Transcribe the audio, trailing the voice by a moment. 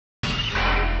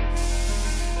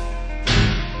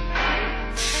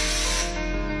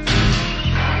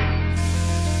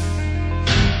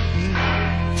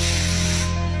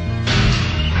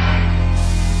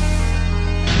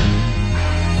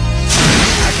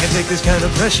take this kind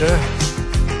of pressure.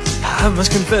 I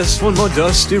must confess, one more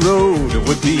dusty road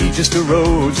would be just a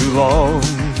road too long.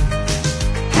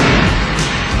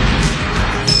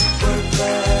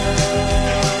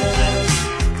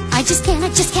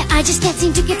 I just can't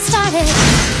seem to get started.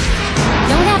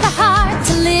 Don't have the heart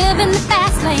to live in the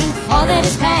fast lane. All that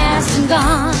is past and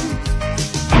gone.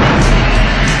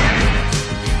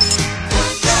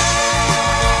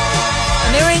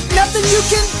 And there ain't nothing you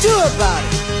can do about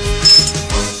it.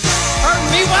 Hurt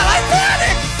me while I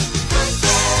panic.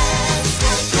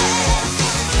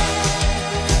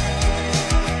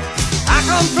 I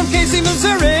come from Casey,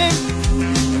 Missouri.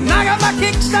 I got my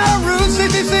kicks out of Route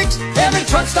 66. Every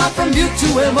truck stop from Butte to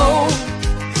M.O.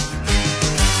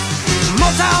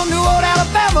 Motown, New Old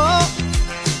Alabama.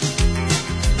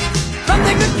 From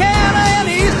Texarkana and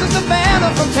east to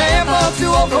Savannah. From Tampa to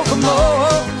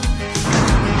Oklahoma.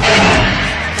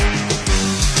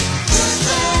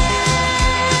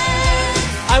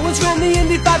 I once ran the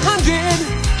Indy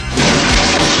 500.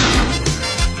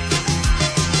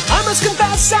 I must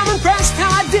confess, I'm impressed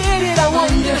how I did it. I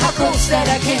wonder how close that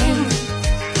I came.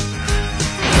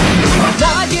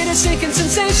 Now I get a sinking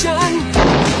sensation.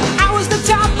 I was the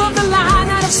top of the line,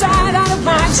 out of sight, out of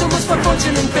mind. So much for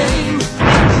fortune and fame.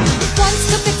 Once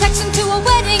took a Texan to a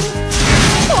wedding.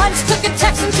 Once took a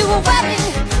Texan to a wedding.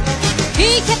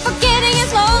 He kept forgetting his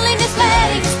loneliness,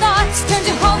 letting his thoughts turn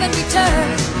to home and return.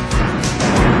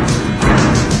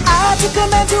 I took a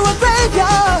man to a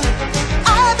graveyard.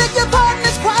 I beg your pardon,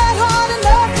 it's quite hard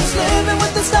enough just living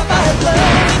with the stuff I have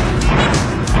learned.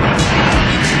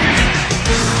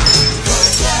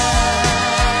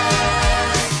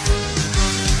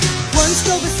 Once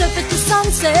drove us up at the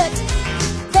sunset.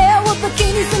 There were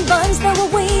bikinis and buns, there were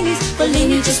weenies.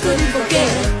 Bellini just couldn't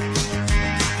forget.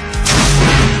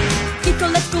 Kiko,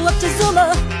 let's go up to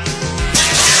Zuma.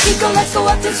 Kiko, let's go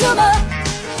up to Zuma.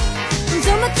 From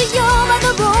Zuma to Yuma,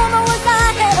 the rumor was I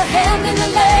had a hand in the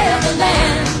lay of the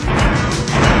land.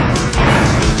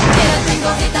 Yeah, I think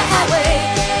I'll hit the highway.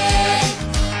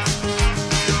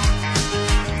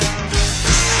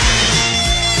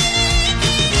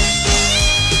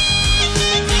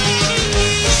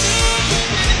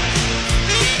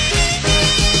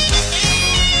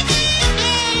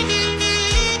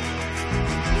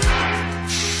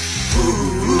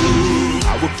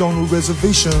 I worked on a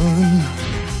reservation.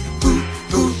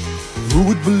 Who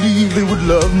would believe they would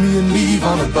love me and leave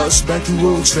on a bus back to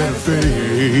old Santa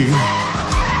Fe?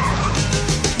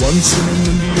 Once in an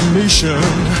Indian nation,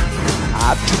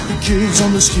 I took the kids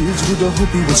on the skids with the hope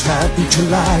he was happy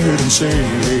till I heard him say,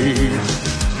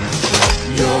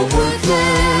 "Your word